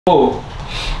Oh,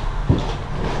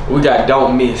 we got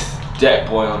Don't Miss Jack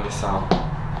Boy on this song.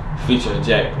 Featuring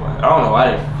Jack Boy. I don't know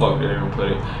why the fuck they didn't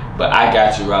put it, but I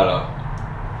Got You Rylo.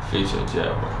 Featuring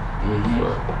Jack Boy.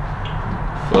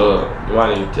 Fuck. You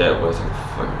might need Jack Boy some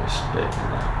fucking respect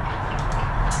now.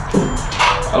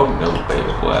 Oh no,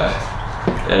 baby boy.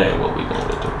 That ain't what we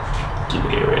gonna do. Give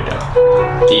me it right now.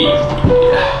 Yeah.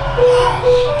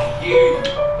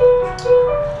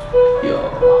 Yo.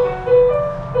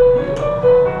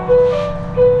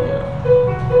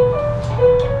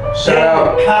 Shout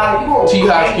out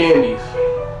Tijuas Candies.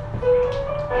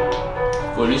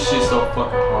 Well, this shit so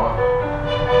fucking hard.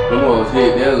 Them ones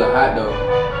hit. That was a hot dog.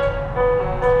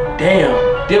 Damn,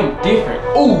 them different.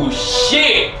 Oh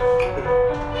shit.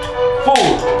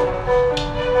 Fool.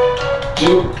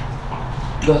 Dude,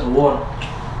 got some water.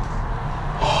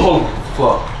 Holy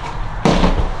fuck.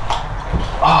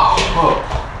 Oh fuck.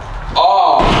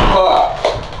 Oh fuck.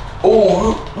 Oh,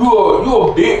 you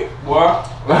a big boy.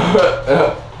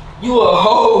 You a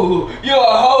hoe. You a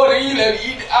hoe that you let me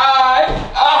eat.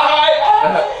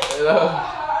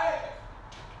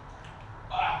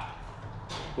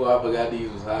 Well, I forgot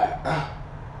these was hot.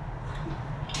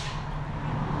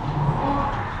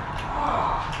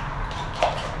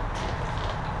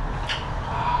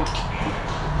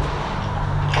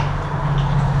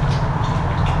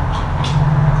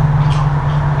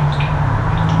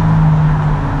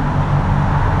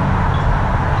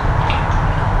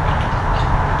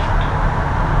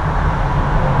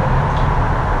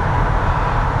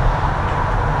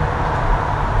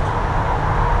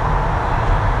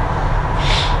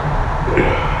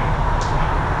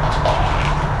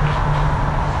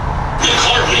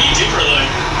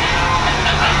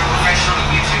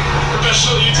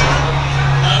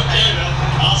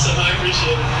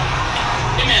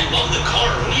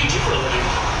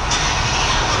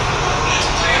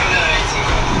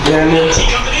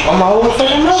 On my own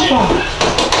fucking phone.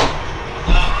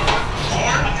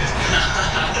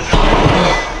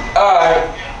 Alright.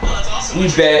 We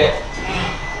back.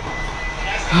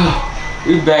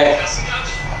 We back.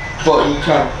 Fuck, you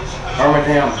trying to arm it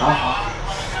down.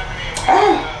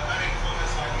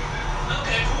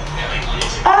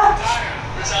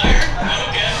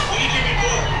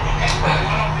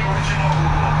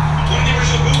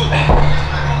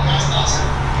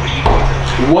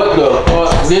 What the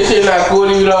fuck? This shit not cool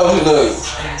to you though. Look.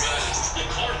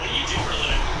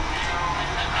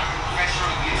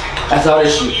 That's all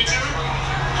this shit.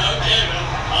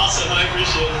 Awesome, I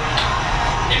appreciate it.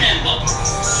 Hey man, look.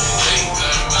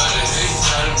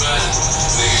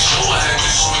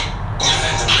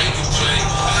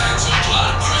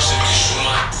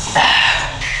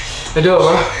 Let's do it,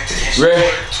 bro. Ready?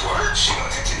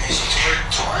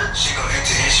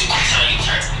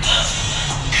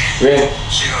 Ready?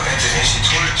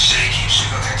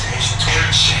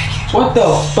 What the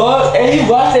fuck? And he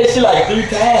watched that shit like 3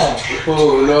 times.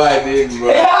 Oh, no I didn't,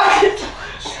 bro.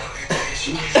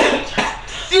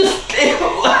 You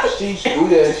still watch She do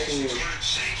that shit.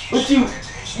 But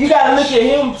you gotta look at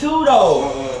him too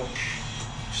though.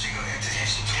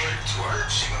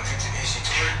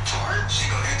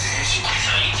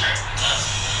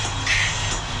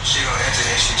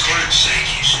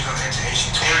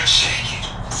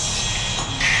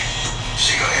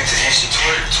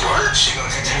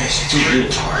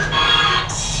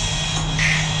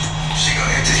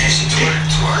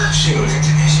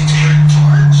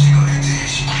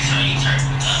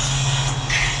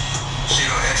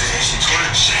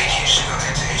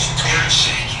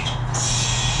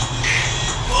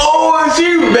 Oh, she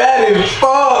bad as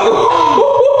fuck.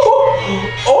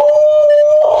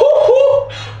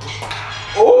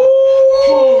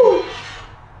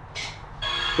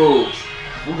 Fool.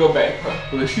 We'll go back, bro.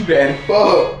 Well, she bad as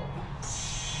fuck.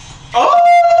 Oh!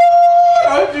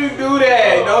 Don't you do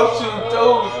that! Don't you do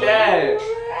that!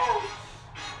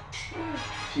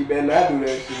 She better not do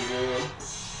that shit, man.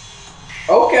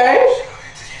 Okay.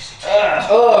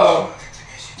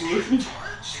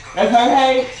 That's her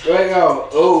hate. There you go.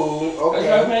 Oh, okay.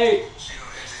 That's her hate.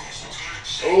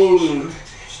 Ooh.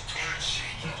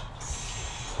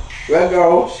 Let's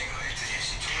go.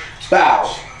 Bow.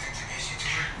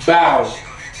 Bow.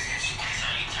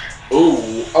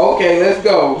 Ooh. Okay, let's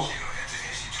go.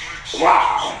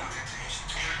 Wow.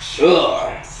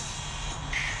 Ugh.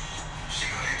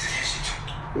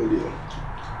 Good deal.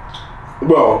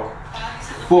 Bro.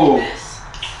 Fool.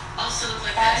 Also look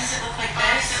like this. Look like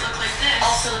this. Look like this.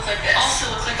 Also look like this. Also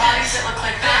look like bodies that look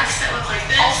like backs that look like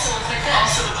this. Also look like this.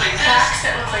 Also look like backs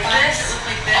that look like this. Look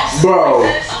like this. Bro.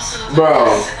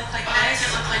 Bro.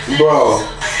 Bro.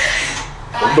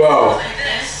 Bro.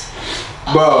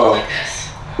 Bro.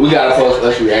 We gotta post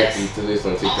us reacting to this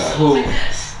on TikTok. Who?